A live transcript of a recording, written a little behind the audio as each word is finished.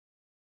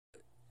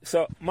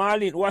So,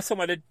 Marlene, what some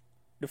of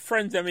the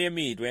friends that you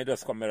meet when you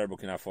just come to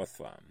Meadowbrook in a first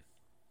farm?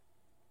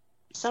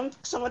 Some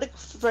of the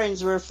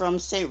friends were from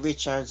St.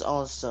 Richards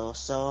also.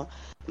 So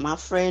my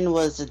friend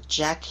was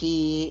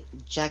Jackie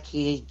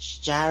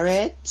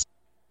Jarrett,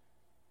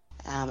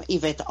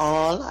 Yvette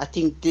All. I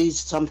think these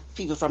some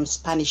people from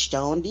Spanish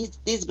Town.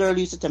 These girls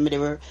used to tell me they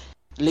were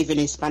living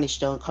in Spanish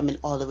Town, coming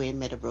all the way in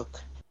Meadowbrook.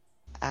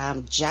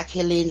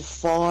 Jacqueline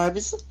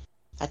Forbes.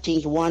 I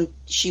think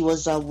she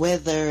was a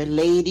weather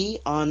lady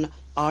on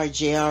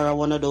RJR or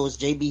one of those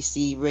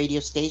JBC radio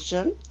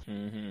station.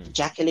 Mm-hmm.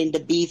 Jacqueline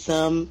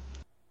DeBeetham,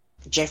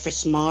 Jeffrey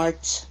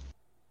Smart,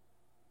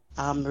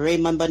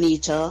 Raymond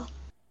Bonita,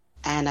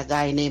 and a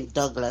guy named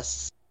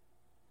Douglas.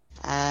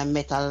 I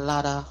met a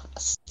lot of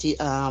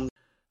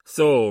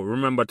So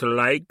remember to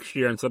like,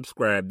 share, and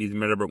subscribe these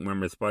Meadowbrook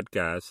Memories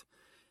podcasts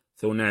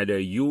so neither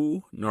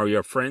you nor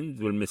your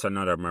friends will miss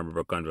another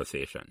Meadowbrook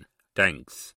conversation. Thanks.